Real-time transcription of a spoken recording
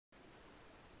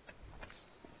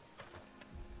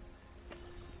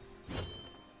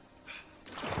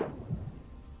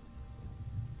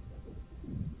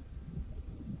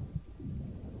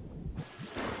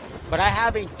But I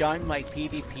haven't done like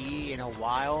PvP in a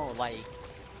while. Like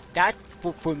that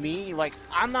for me, like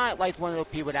I'm not like one of those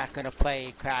people that's gonna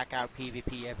play crack out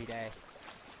PvP every day.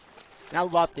 And I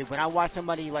loved it when I watched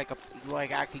somebody like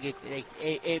actually get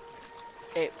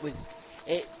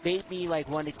it made me like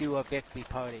want to do a victory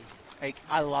party. Like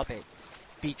I love it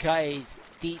because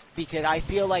because I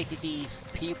feel like these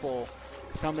people,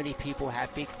 so many people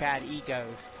have big fat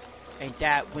egos, and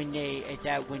that when they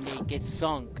get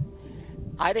sunk,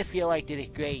 I just feel like that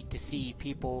it's great to see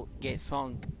people get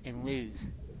sunk and lose.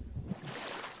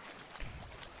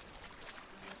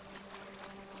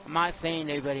 I'm not saying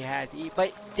everybody has to eat,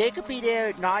 but they could be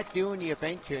there not doing the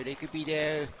adventure. They could be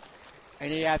there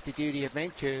and they have to do the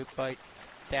adventure, but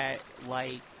that,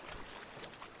 like,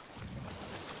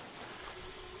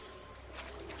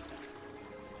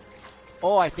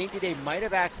 oh, I think that they might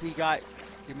actually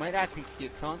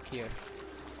get sunk here.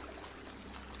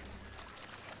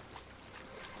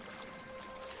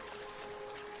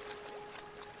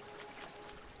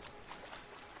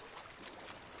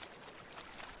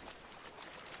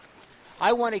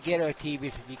 I want to get her a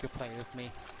TV so she could play with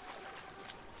me.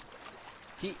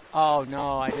 Oh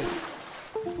no, I just.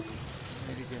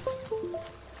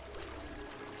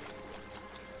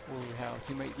 Holy hell,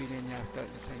 she might be in there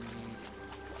starting to send me.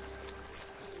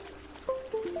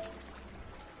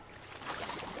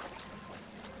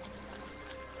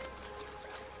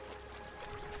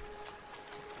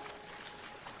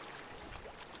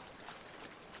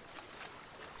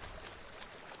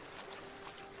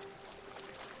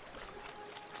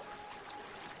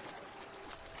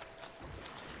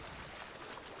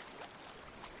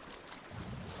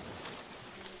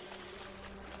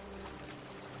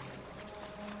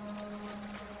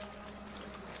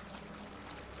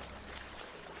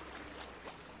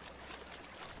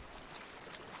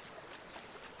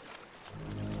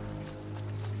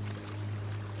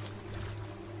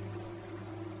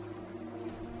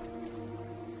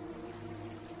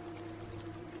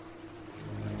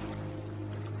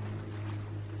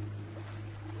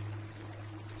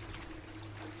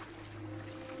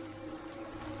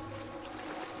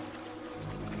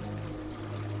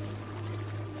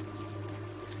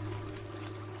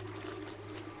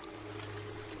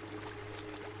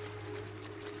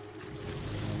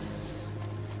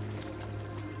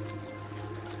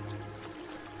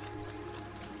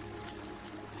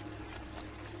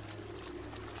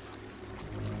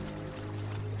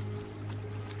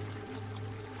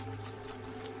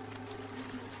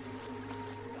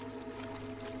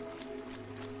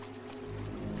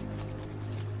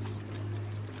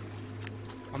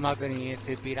 I'm not gonna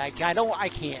answer it, I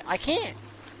can't.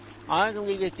 I'm gonna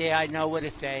leave it there. I know what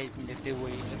it says and to do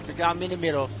it. Because I'm in the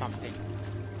middle of something.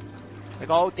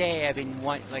 Like all day I've been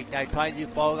like I tried to do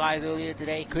Fall Guys earlier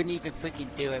today, couldn't even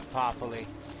freaking do it properly.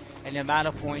 And the amount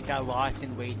of points I lost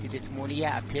and wasted this morning,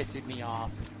 yeah, it pisses me off.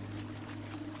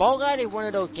 Fall Guys is one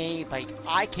of those games, like,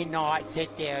 I cannot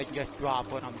sit there and just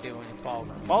drop what I'm doing in Fall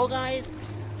Guys. Fall Guys,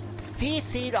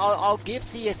 CSC, I'll give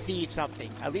CSC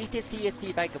something. At least at CSC,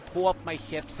 if I can pull up my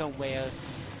ship somewhere,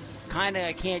 kinda,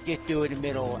 I can't just do it in the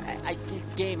middle. This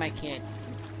game, I can't.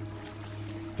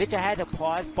 If I had a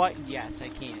pause button, yes, I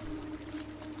can.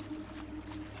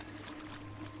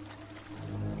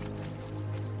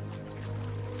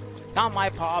 It's not my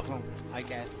problem, I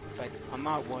guess, but I'm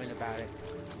not worried about it.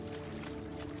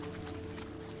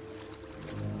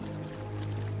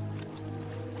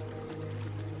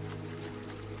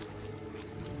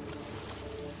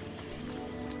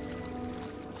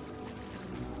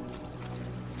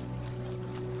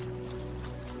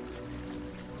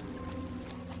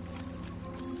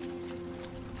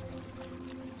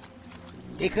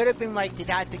 It could have been like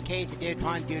that's the case that they're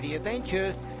trying to do the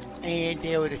adventure, and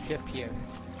there was a ship here,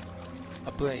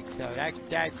 a brig. So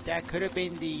that could have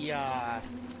been the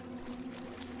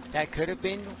that could have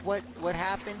been what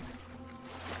happened.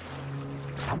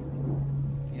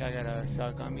 Yeah, I got a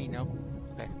shotgun on me. Nope.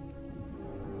 Okay.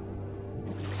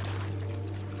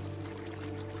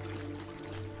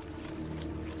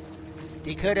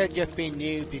 They could have just been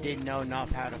noobs who didn't know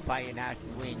enough how to fight in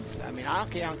Ashen Winds. I mean, I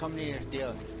don't care. I'm coming in here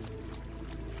still.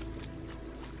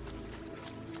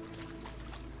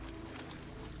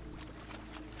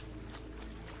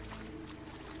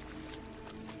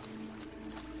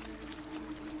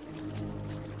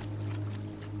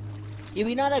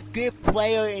 You're not a good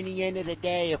player in the end of the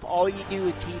day if all you do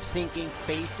is keep sinking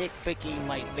basic freaking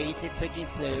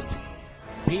sloops.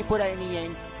 People that in the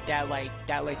end that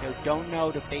don't know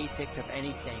the basics of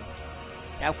anything.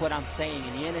 That's what I'm saying.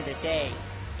 In the end of the day,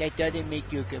 that doesn't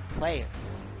make you a good player.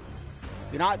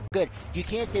 You're not good. You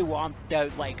can't say, well, I'm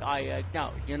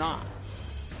no, you're not.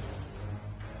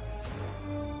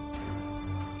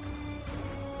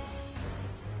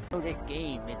 this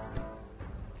game is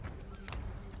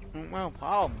no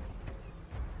problem.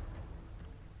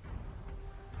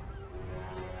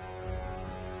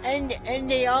 And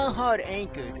they are hard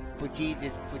anchored for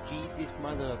Jesus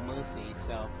Mother of Mercy,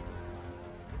 so.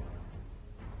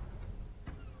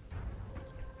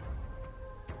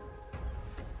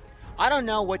 I don't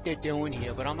know what they're doing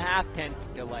here, but I'm half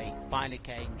tempted to like find a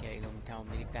keg and get them and tell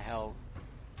me what the hell.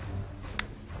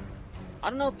 I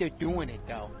don't know if they're doing it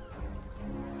though.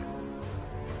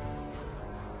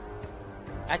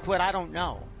 That's what I don't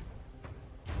know.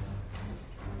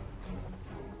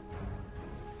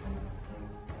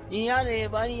 You know, on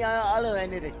the other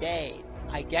end of the day,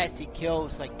 I guess it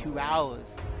kills like 2 hours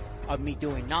of me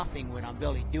doing nothing when I'm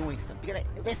really doing something. Because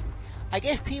listen, I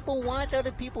guess people want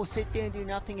other people sit there and do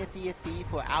nothing at CSC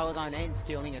for hours on end,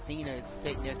 stealing Athena's,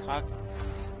 sitting there talking.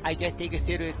 I guess they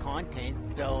consider it content.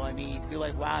 So I mean, feel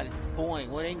like, wow, this is boring.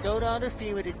 Well, then go to other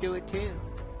streamers to do it too.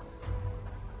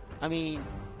 I mean,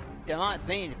 they're not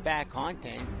saying it's bad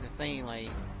content. They're saying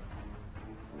like.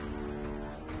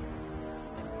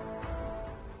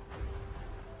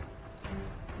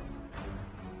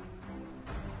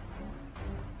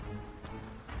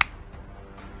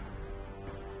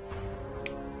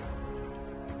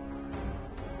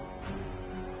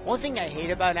 One thing I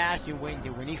hate about Ashen Winds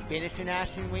is when you finish an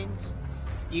Ashen Winds,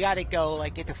 you gotta go,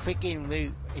 like, it's a freaking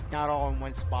loop. It's not all in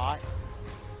one spot.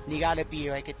 And you gotta be,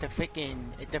 like, it's a freaking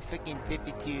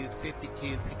 52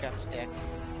 pickup sticks.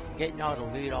 Getting all the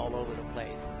loot all over the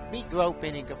place. Me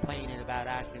groping and complaining about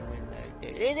Ashen Winds.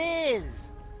 It is!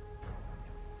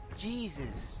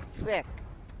 Jesus. Frick.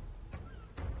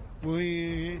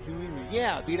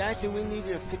 Yeah, because Ashen Winds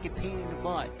needed a freaking pain in the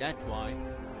butt. That's why.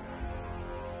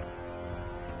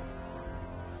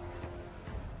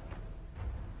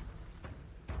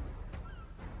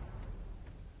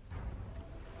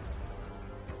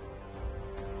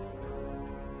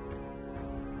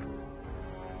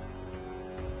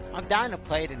 I'm down to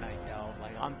play tonight though.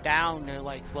 Like I'm down to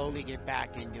like slowly get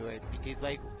back into it because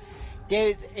like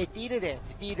it's either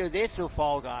this or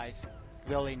Fall Guys.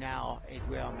 Really now is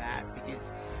where I'm at because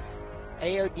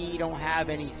AOD don't have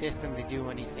any system to do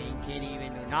anything. Can't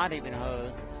even or not even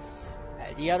her.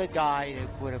 The other guy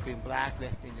that would have been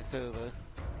blacklisting the server.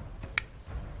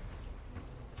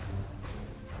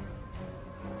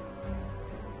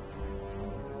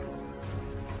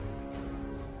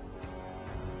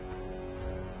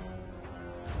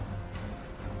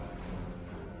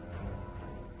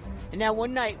 And now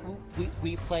one night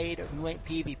we played, we went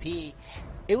PvP,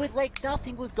 it was like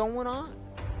nothing was going on.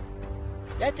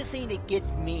 That's the thing that gets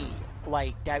me,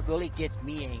 like, that really gets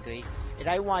me angry. And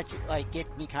I want, like, gets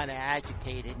me kind of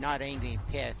agitated, not angry and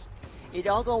pissed. It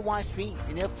all go one stream,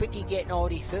 and they're freaking getting all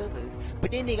these servers.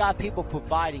 But then they got people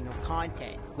providing them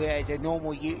content, whereas a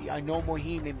normal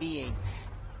human being,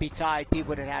 besides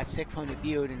people that have 600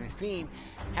 viewers in a stream,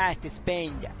 has to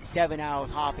spend 7 hours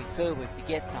hopping servers to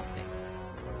get something.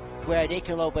 Where they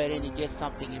can load in and get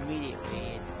something immediately.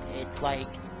 And it's like,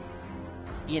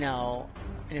 you know,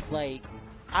 and it's like,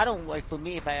 I don't, like, for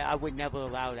me, if I would never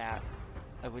allow that.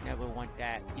 I would never want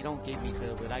that. You don't give me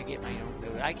servers, I get my own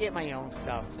servers. I get my own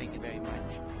stuff, thank you very much.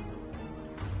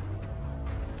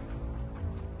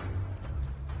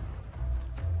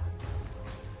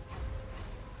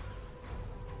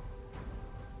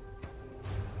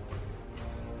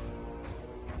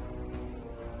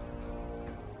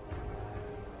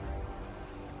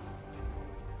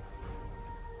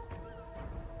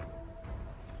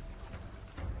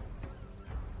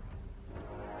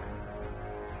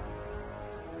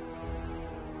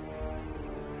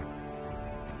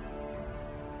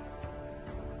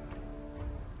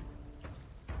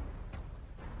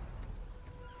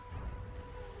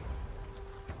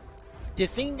 The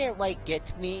thing that, like,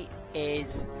 gets me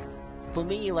is, for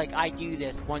me, like, I do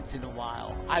this once in a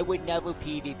while. I would never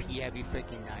PvP every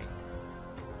freaking night.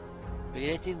 But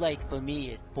this is, like, for me,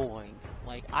 it's boring.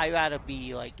 Like, I'd rather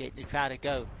be, like, try to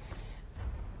go.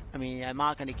 I mean, I'm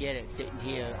not gonna get it sitting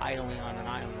here idling on an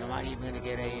island. I'm not even gonna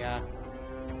get a,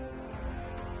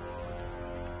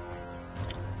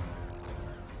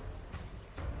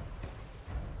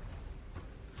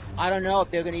 I don't know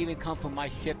if they're gonna even come from my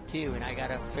ship too, and I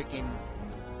gotta freaking.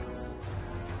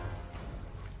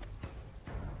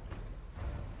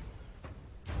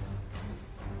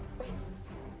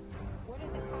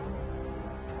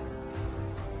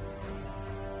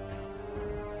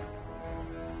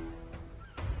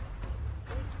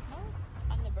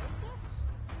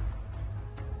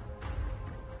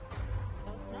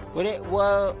 Would it?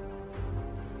 Well.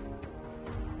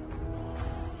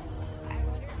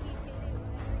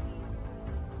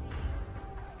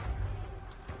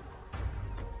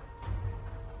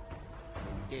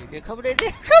 dude. They're coming in.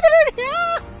 They're coming in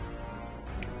here.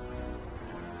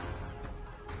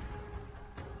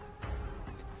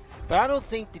 But I don't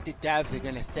think that the devs are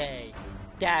gonna say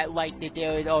that like that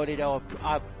they know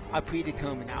a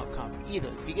predetermined outcome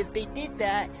either. Because if they did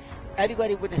that,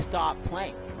 everybody would have stopped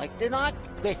playing. Like they're not.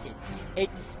 Listen,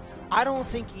 it's. I don't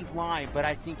think he's lying, but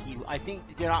I think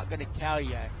they're not gonna tell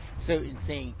you certain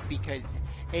things because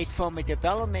it's from a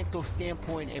developmental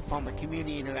standpoint and from a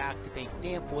community interactive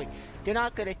standpoint. They're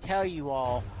not gonna tell you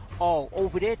all. Oh,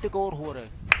 over there at the gold hoarder.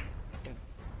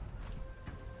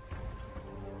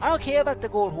 I don't care about the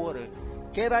gold hoarder.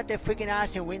 I care about the freaking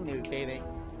Ashen Wind nude, baby.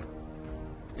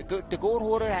 The gold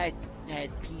hoarder had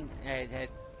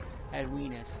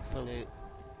wieners for loot.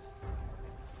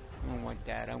 I don't want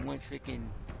that. I want freaking.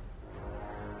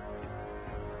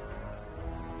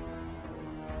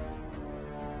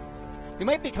 They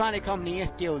might be trying to come near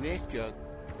steal this drug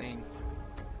thing.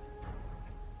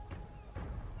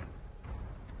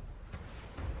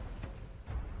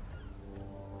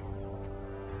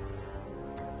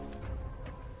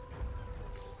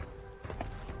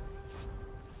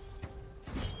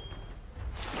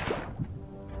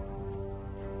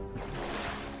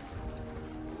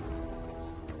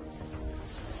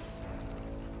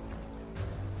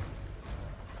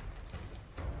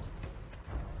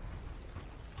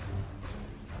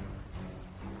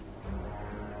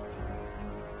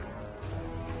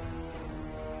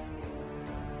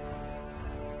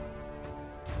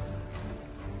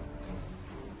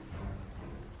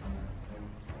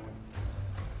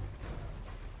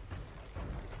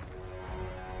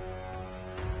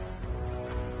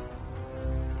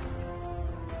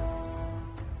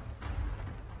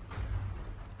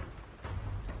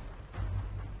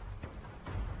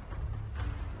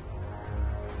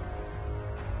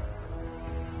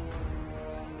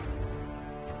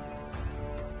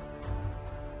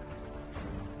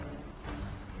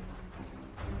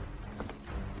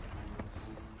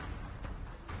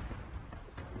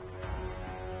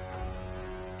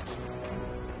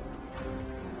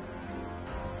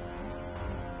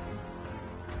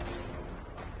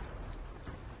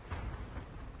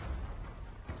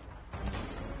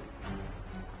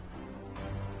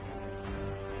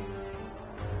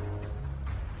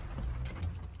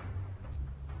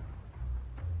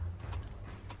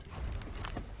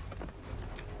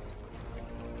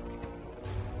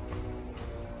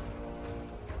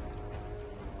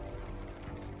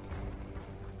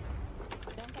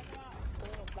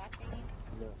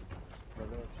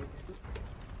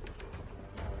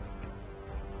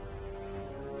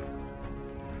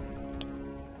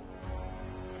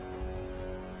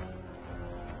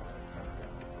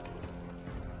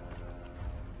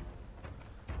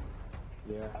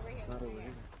 Yeah, it's not over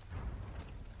here.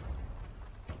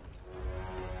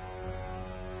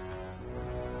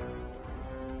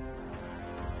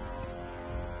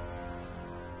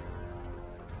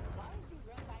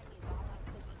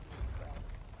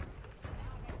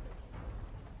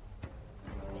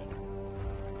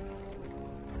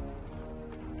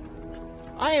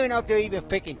 I don't even know if they're even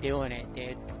freaking doing it,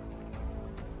 dude.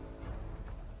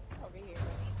 Over here.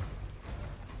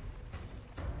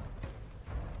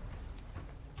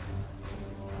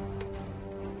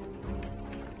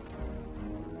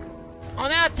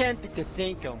 I'm not tempted to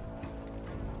sink them.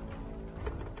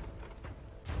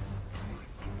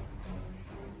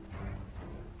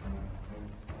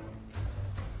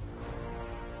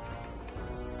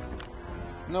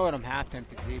 I know what I'm half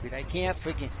tempted to do, but I can't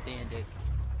freaking stand it.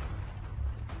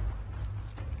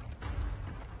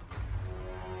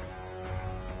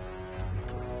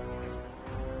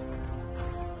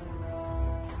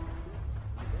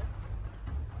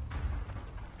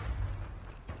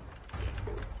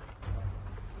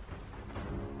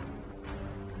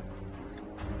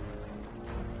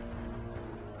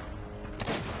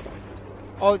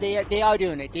 Oh, they are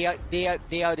doing it. They are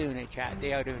doing it, chat.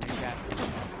 They are doing it, chat.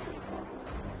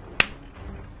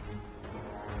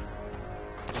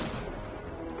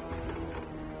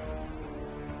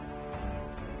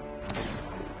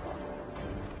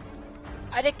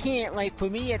 I just can't, like, for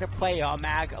me as a player,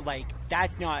 like,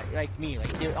 that's not, like, me.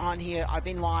 Like, they're on here, I've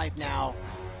been live now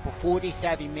for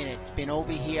 47 minutes, been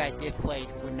over here at this place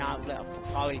for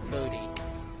probably 30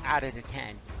 out of the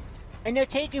 10. And they're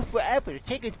taking forever. They're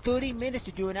taking 30 minutes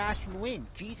to do an Ashen Wind.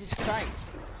 Jesus Christ.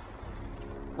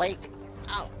 Like,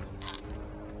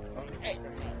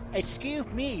 excuse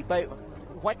me, but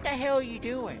what the hell are you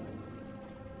doing?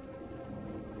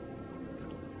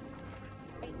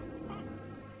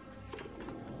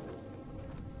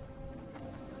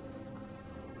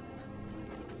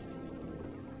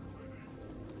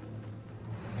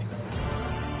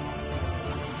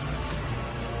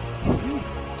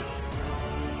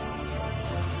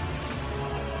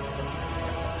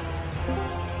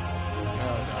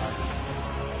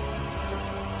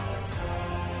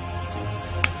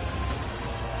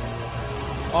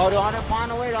 Oh, they're on the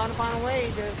final way, they're on the final way.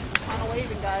 They're final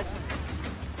waving, guys.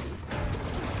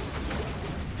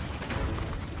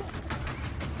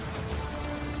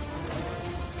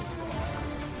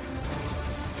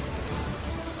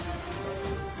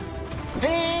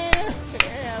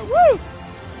 Yeah, woo!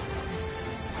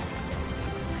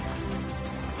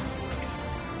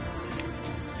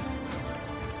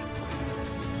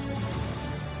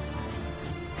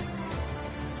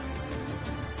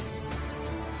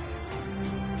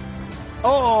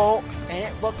 Oh, and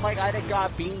it looked like I'd have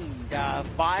got beamed.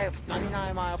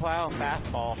 99 mile per hour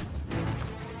fastball.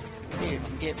 Dude,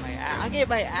 I'm getting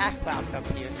my ass clapped up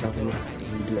here. Is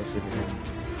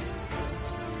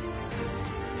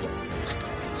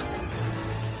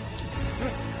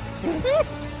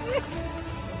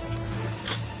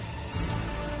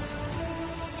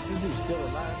he still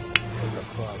alive?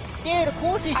 Dude, of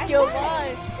course he's still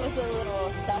alive. It was a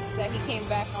little stuff that he came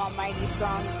back almighty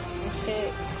strong and shit.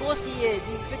 Of course he is.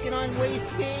 He's freaking on wave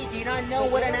speed. Do you not know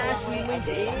what an Ashen Winds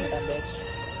is?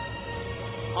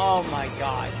 Oh my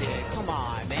god, dude. Come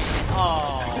on, man.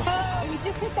 Oh. Oh, he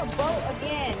just hit the boat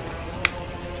again.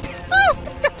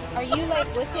 Are you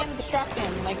like with him? Distract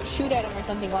him. Like shoot at him or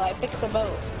something while I fix the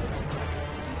boat.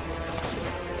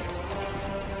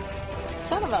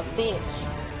 Son of a bitch.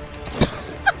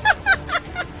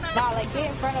 Nah, like get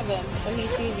in front of him so he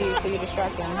sees you so you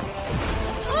distract him.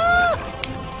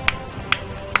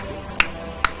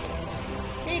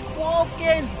 Keep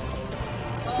walking.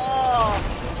 Oh.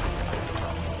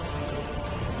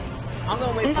 I'm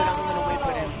gonna wait for him. I'm gonna wait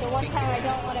for him. So one time I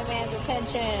don't want a man's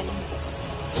attention.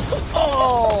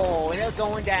 Oh, and they're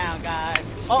going down, guys.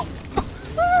 Oh.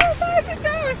 Oh, that's the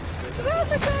guy. That's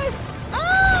the guy.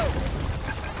 Oh.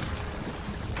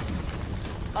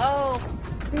 Oh.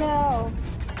 No.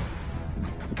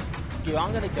 Dude,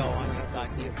 I'm gonna go on your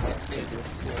goddamn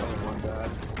Oh my god.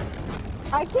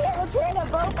 I can't repair the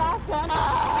boat fast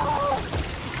enough.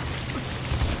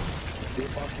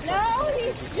 No,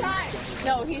 he shot.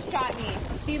 No, he shot me.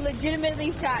 He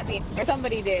legitimately shot me. Or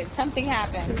somebody did. Something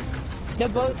happened. The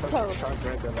boat's towed.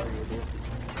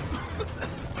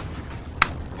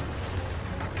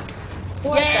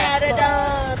 Yeah, they're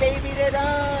done, baby, they're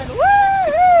done.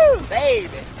 Woo,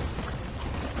 baby.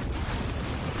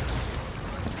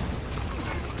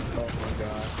 Oh my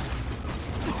god.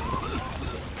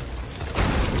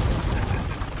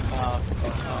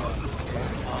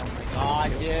 Oh my god,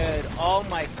 dude. Oh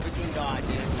my freaking god,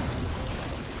 dude.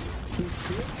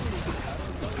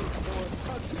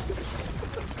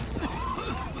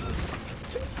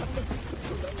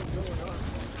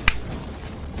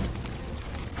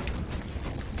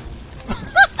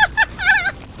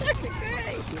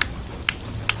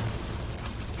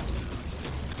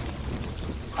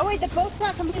 Oh wait, the boat's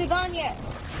not completely gone yet.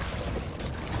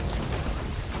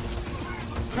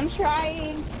 I'm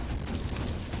trying.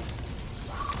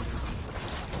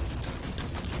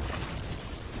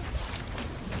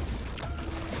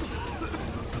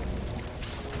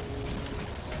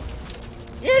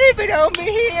 You didn't even over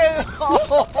here.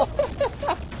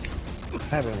 I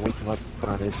haven't way too much fun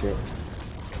on this shit.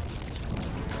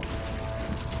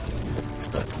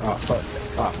 Oh fuck.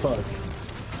 Oh fuck.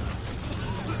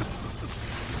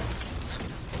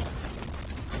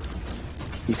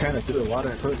 You kind of threw the water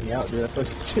and put me out, dude. That's what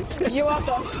shit. You're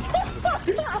welcome.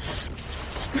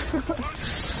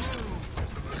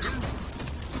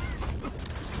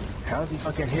 How's he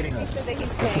fucking hitting He us? said that he's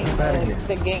Let's get him out of here.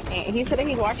 playing the game. He said that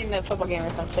he's watching the football game or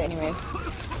some shit anyways.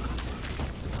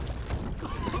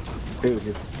 Dude,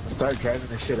 just start driving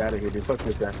this shit out of here, dude. Fuck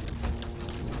this guy.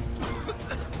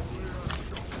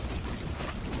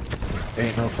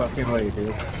 Ain't no fucking way,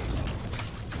 dude.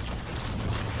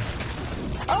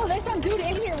 Oh, there's some dude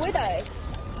in here with us.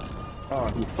 Oh,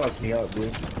 he fucked me up, dude.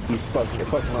 He fucked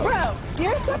him up. Bro,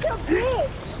 you're such a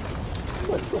bitch.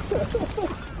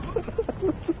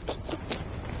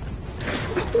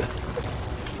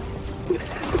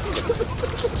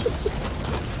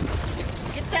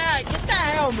 Get the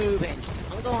hell moving.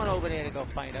 I'm going over there to go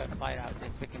fight out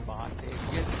this freaking bot,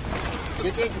 dude.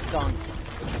 You're getting sunk.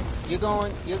 You're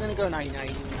gonna go 99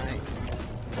 tonight.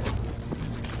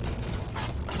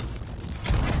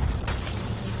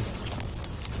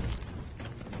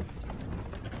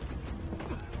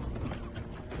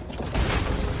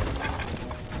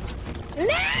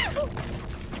 No!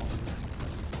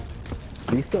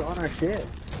 He's still on our shit.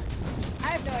 I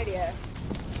have no idea.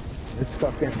 This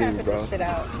fucking I'm trying to dude, figure bro. shit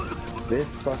out. This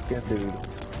fucking dude.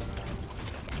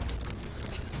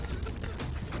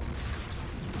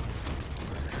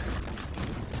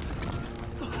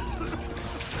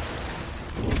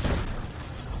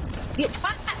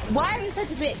 Why are you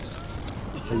such a bitch?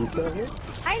 Are you still here?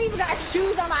 I ain't even got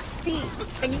shoes on my feet.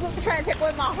 And you gonna try to take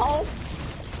away my home?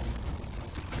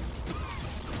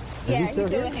 Yeah, he he's still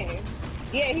still here? in here.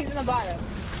 Yeah, he's in the bottom.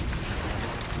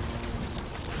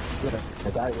 Yeah, I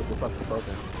died with the fucking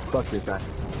program. Fuck this guy.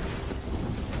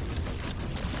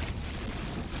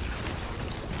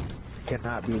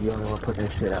 Cannot be the only one putting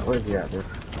this shit out. Where's he at, dude?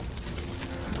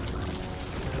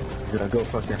 He's gonna go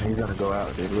fucking, he's gonna go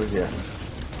out, dude. Where's he at?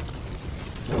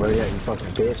 Where you at, you fucking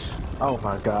bitch? Oh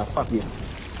my god, fuck you.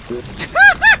 Dude.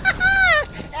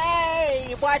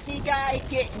 Hey, watch these guys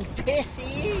getting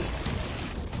pissy.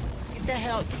 Get the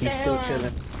hell, get the He's hell still out.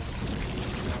 chilling.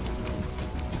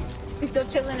 He's still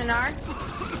chilling in R?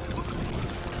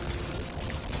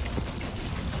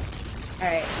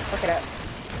 Alright, look it up.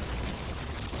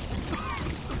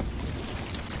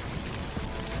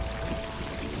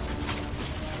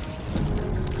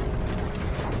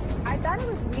 I thought it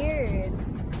was weird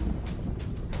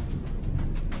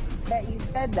that you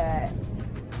said that.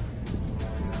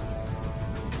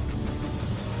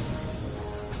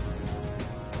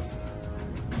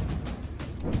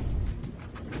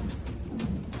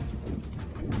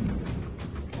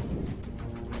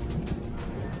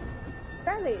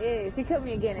 Probably is. He killed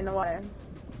me again in the water.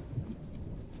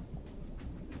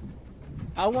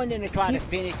 I wanted to try to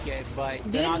finish it, but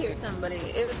Did they're not hear gonna- somebody.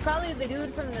 It was probably the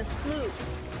dude from the sloop.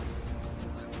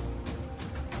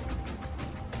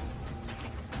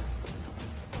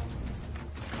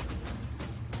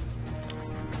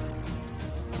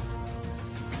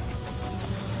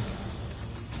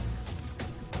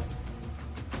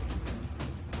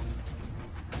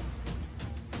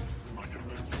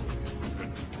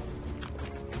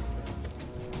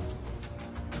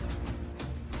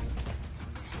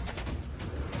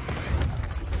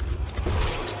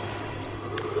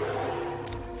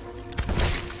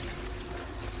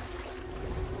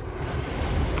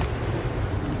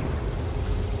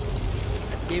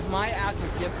 Did my actual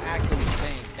ship actually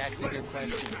sink? That's a good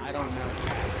question. I don't know.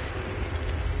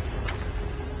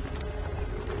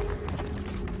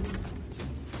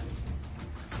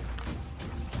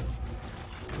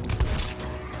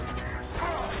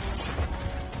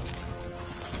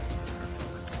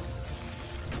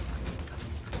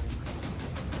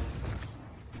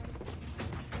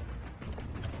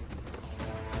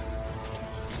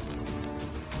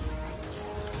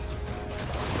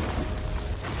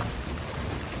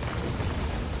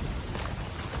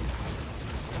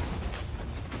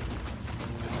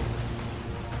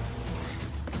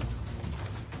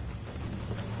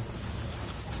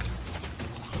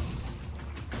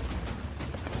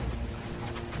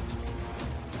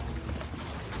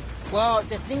 Well,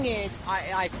 the thing is,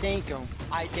 I think them.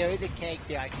 There is a cake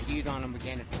there I could use on them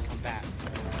again if they come back.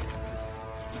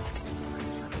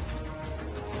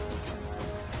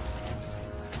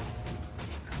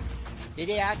 Did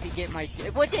they actually get my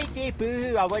shit? What they say,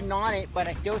 boo-hoo, I wasn't on it, but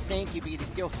I still think you could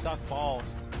still suck balls.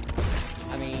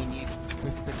 I mean, you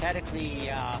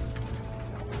pathetically,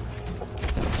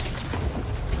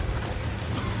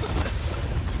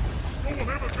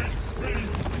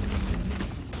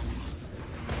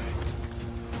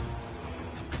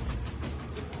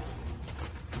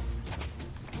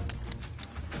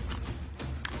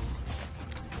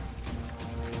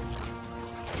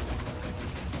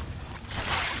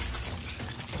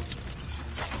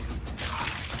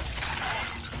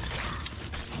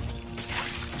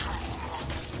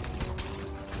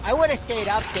 I would have stayed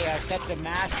up there except the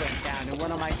mast went down, and what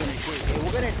am I going to do? They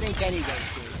were going to sink anyway,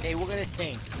 dude. They were going to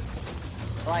sink.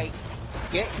 Like,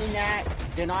 getting in that,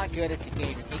 they're not good at the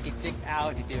game. It's taking 6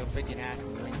 hours to do a freaking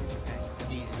Ashen Winds.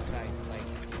 Jesus Christ, like.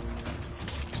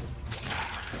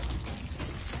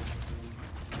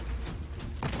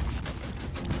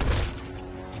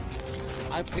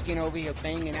 I'm freaking over here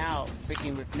banging out,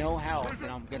 freaking with no health, and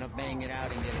I'm going to bang it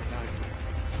out and get it done.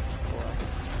 Boy.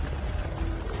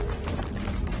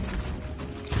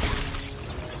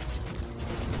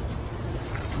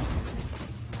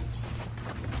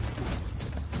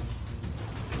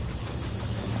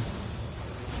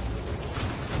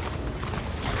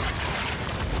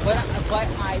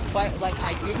 But like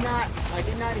I did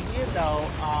not hear though.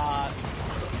 Oh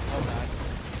god.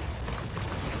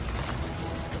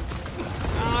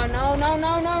 Oh no no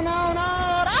no no no no!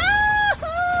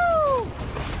 Oh!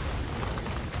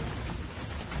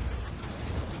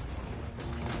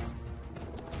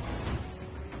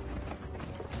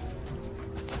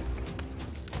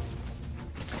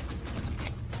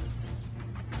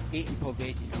 Eating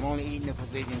provision. I'm only eating the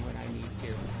provision when I need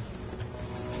to.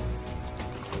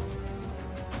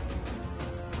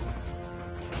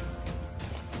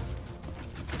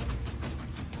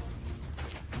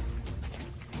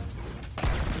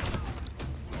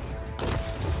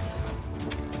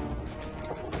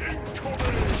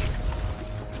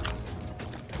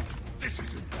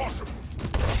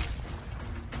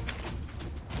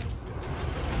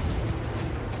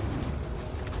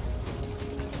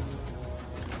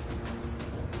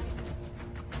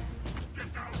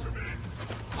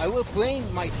 I will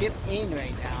bring my ship in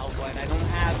right now, but I don't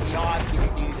have the option to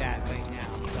do that right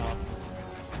now, so.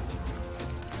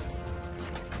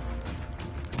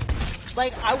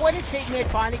 Like, I wasn't sitting there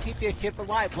trying to keep their ship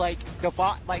alive. Like,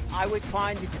 I was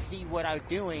trying to see what I was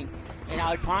doing, and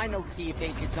I was trying to see if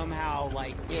they could somehow,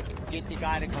 like, get the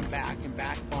guy to come back and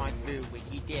back spawn through, which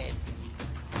he did.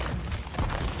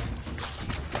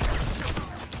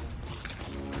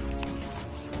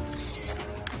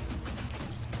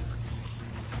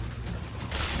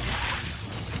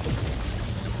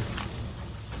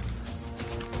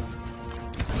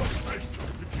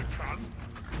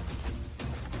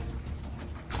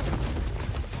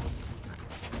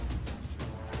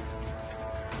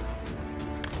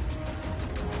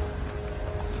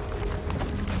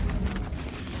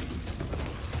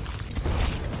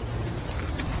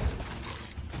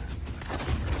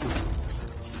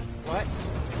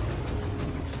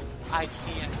 I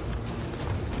can't.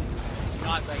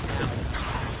 Not right now.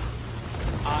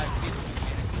 15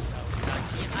 minutes ago.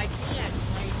 I can't.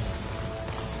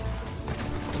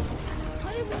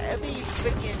 Like, every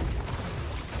freaking.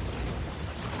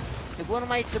 Like, what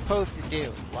am I supposed to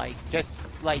do? Like, just,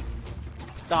 like,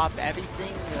 stop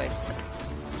everything? Like.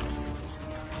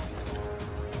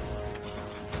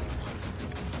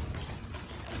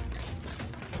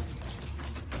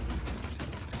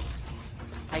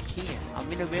 I can't.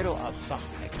 I'm in the middle of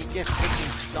something. I can just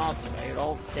freaking stop it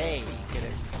all day. Get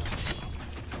it?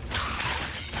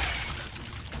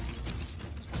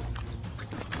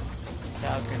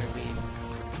 That's gonna be.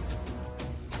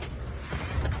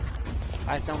 If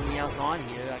I had somebody else on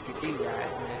here, I could do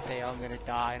that. And then say, oh, I'm gonna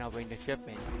die and I'll bring the ship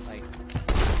in. Like.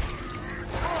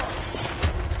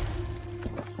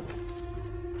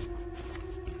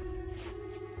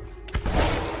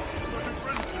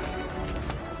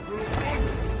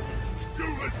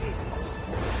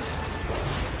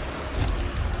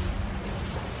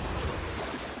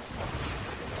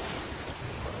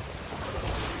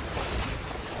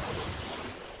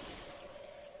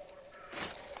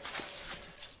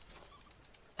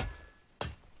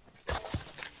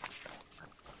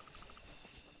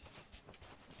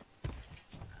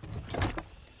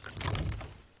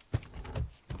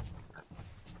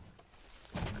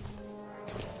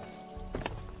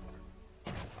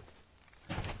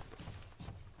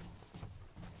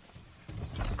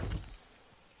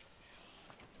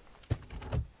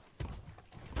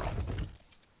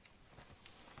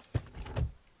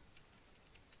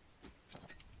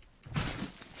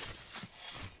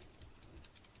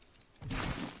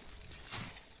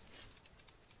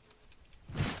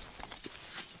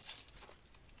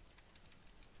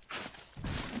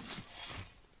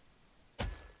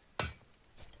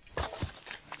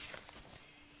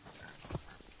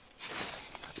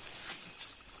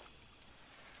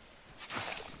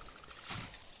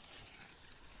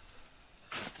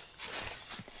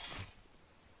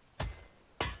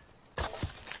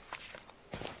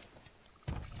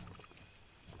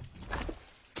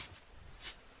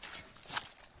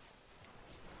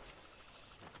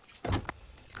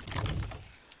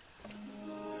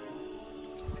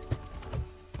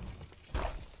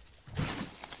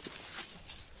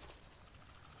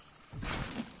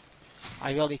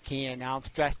 I really can't now. I'm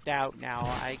stressed out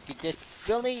now. I could just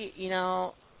really, you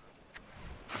know.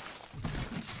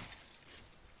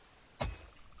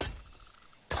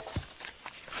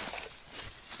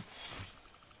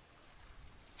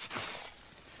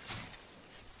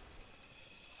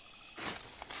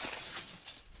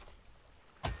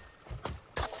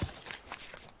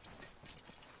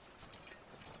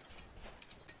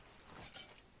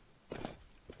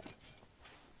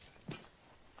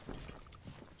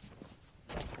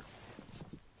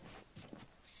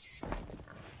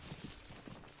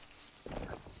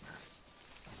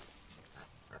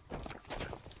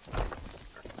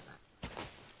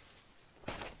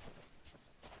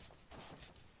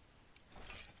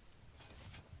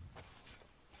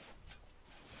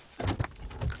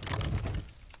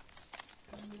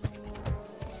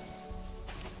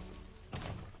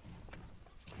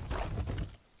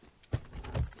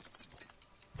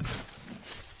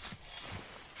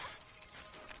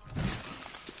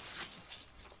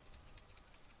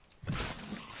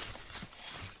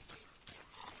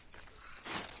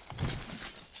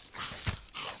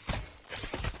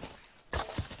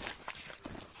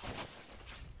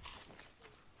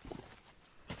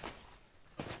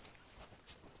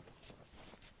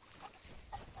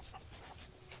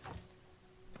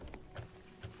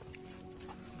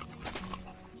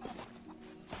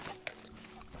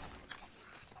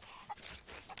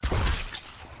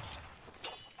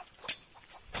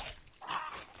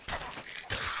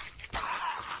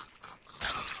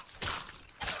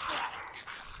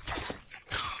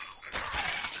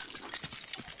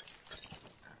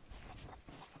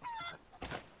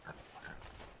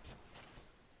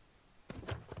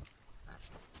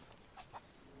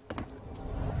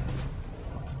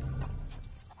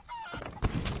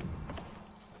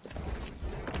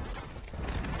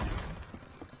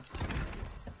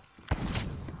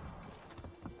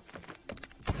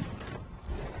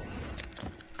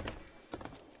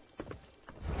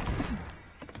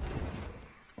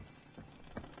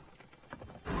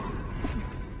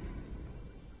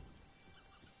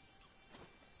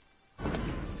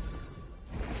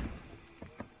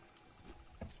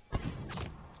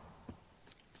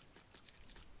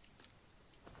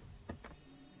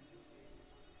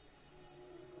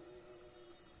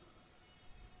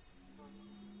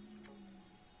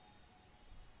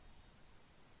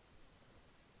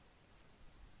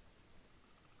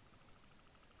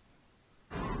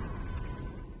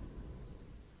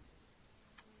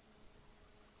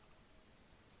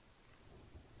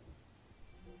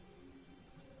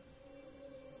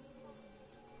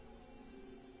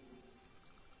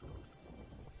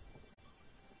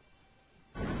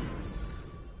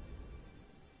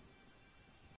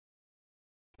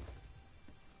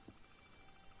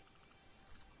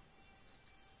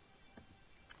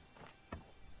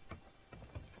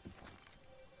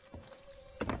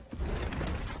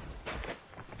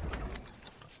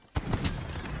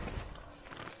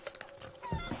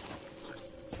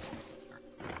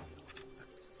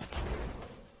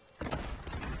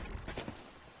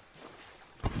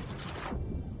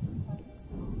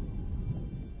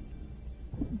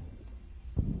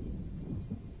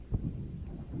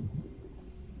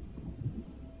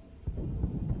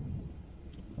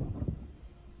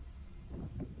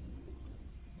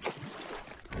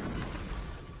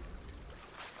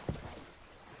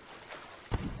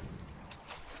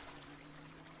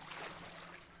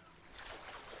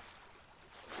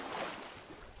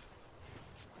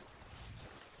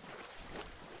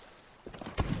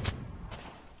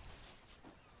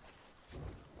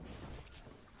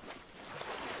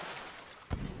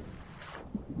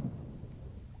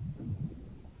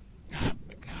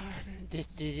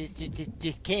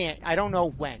 This can't. I don't know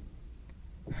when.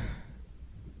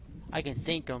 I can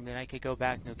sink them, then I could go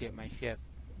back and go get my ship.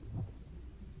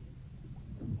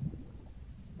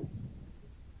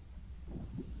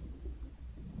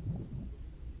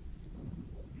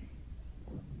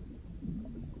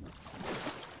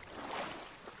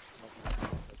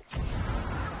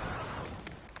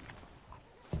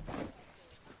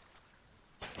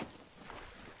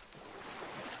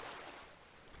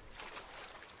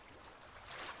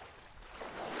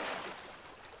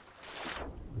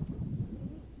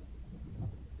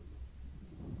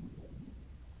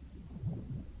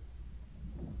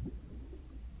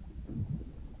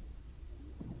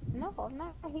 No, I'm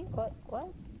not here.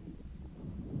 What?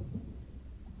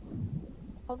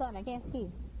 Hold on, I can't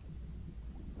see.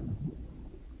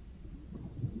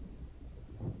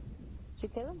 Did you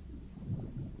kill him?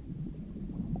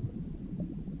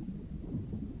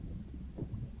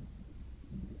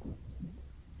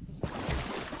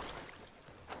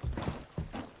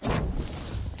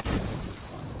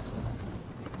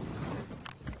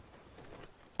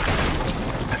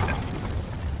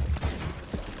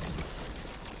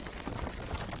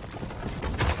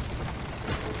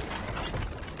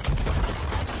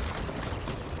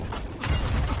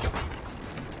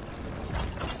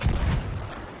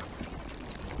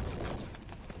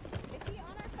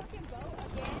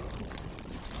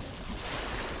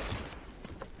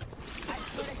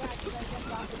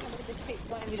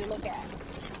 Me to look at.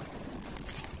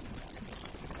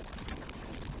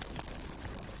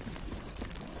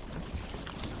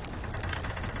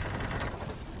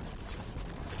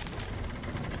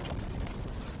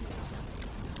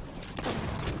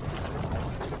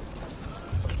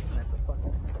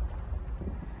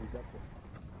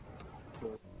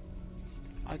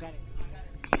 I got it.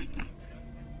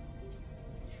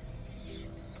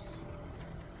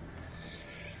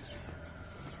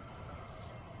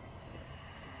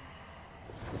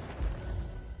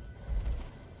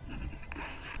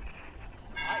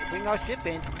 Bring our ship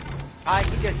in. I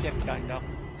think your ship's done though.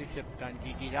 Your ship's done,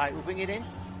 GG. Alright, we'll bring it in.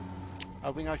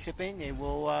 I'll bring our ship in and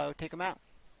we'll take them out.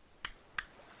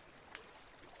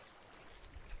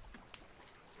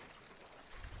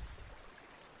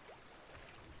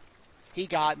 He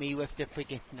got me with the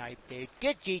freaking snipe, dude.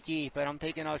 Good GG, but I'm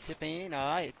taking our ship in.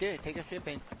 Alright, dude, take our ship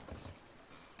in.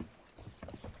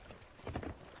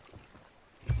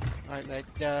 Alright,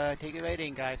 let's take it right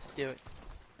in, guys. Let's do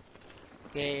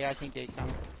it. I think they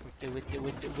sunk.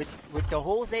 With the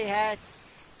holes they had,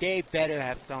 they better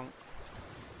have sunk.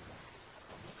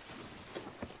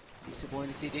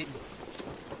 Disappointed they didn't.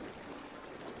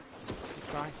 It's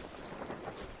fine.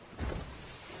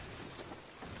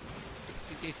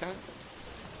 Think they sunk?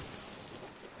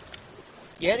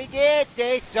 Yeah, they did.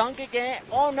 They sunk again.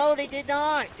 Oh no, they did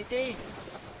not. Did they?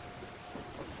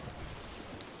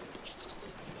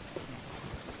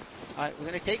 Alright, we're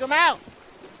gonna take them out.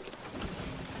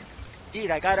 Dude,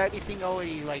 I got everything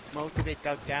already, like, most of it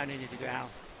dug down into the ground.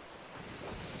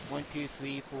 1, 2,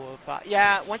 3, 4, 5.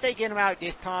 Yeah, once I get them out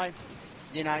this time,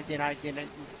 then I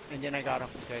got them.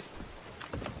 Good.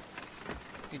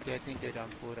 I think they're done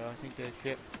for though. I think the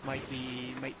ship might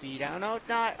be down. No, it's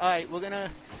not. Alright, we're gonna,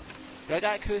 I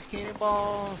got cruise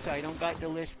cannonballs, I don't got the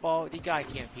list ball. The guy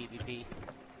can't PvP.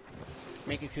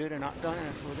 Making sure they're not done.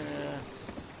 We're gonna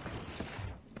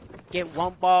get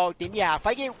one ball, then yeah, if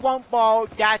I get one ball,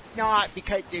 that's not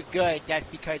because they're good, that's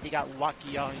because they got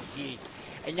lucky RNG.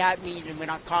 And that means that we're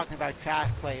not talking about trash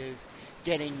players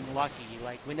getting lucky.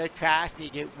 Like, when they're trash and they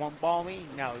get one ball me,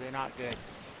 no, they're not good.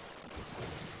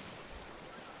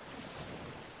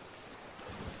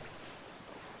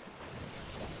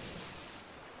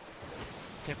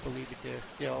 Can't believe it, they're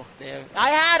still there.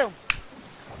 I had them!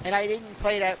 And I didn't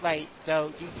play that right,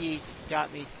 so GG's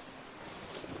got me.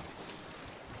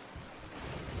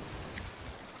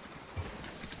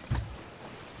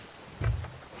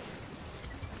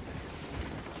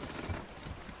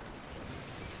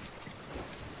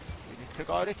 Took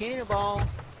all the cannonball.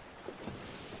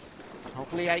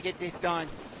 Hopefully I get this done.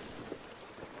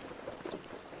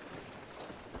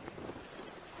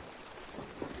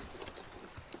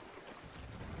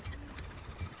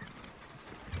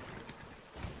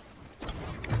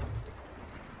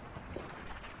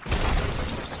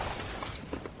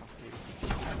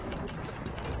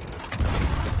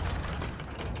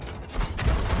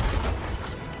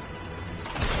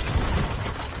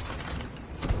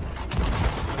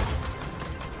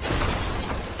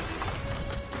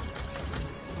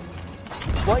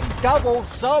 Double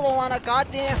solo on a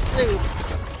goddamn sloop,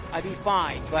 I'd be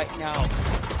fine, but no.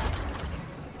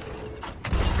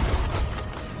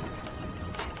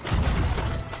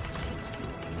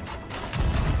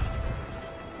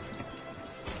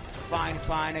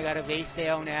 fine, fine. I gotta raise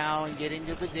sail now and get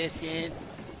into position.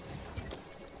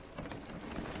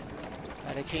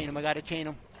 Gotta chain him, I gotta chain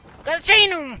him. Gotta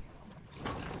chain him!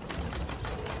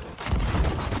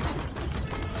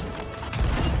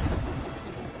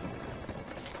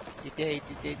 Did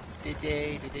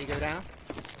they go down?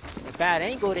 A bad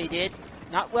angle they did.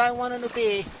 Not where I want them to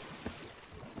be.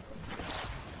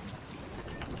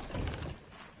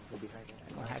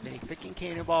 Don't have any freaking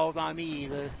cannonballs on me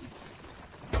either.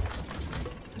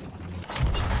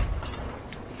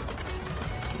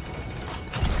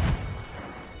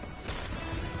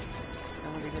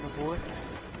 Somebody gonna board?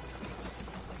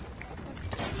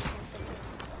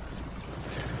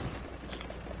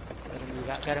 Gotta move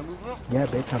out, gotta move up. Yeah,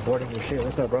 bitch, I'm boarding your shit.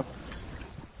 What's up, bro?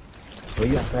 Where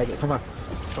you at, faggot? Come on.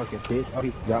 Fucking bitch. Oh,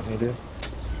 he got me, dude.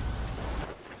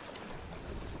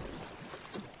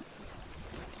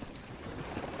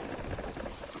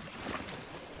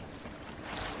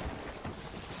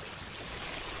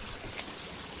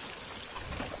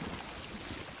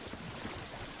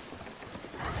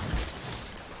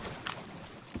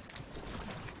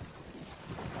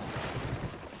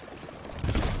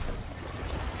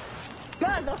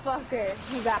 Motherfucker,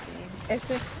 he got me. It's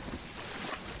just...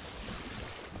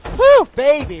 Woo,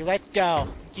 baby, let's go.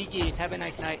 GG's, have a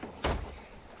nice night.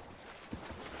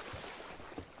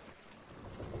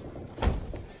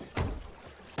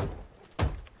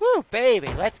 Woo, baby,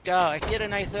 let's go. I get a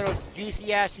nice little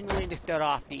juicy Ashen Wind to start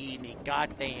off the evening.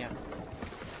 God damn.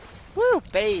 Woo,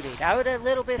 baby, that was a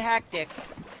little bit hectic.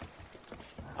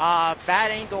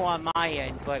 Bad angle on my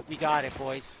end, but we got it,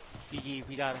 boys. GG,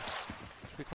 we got it.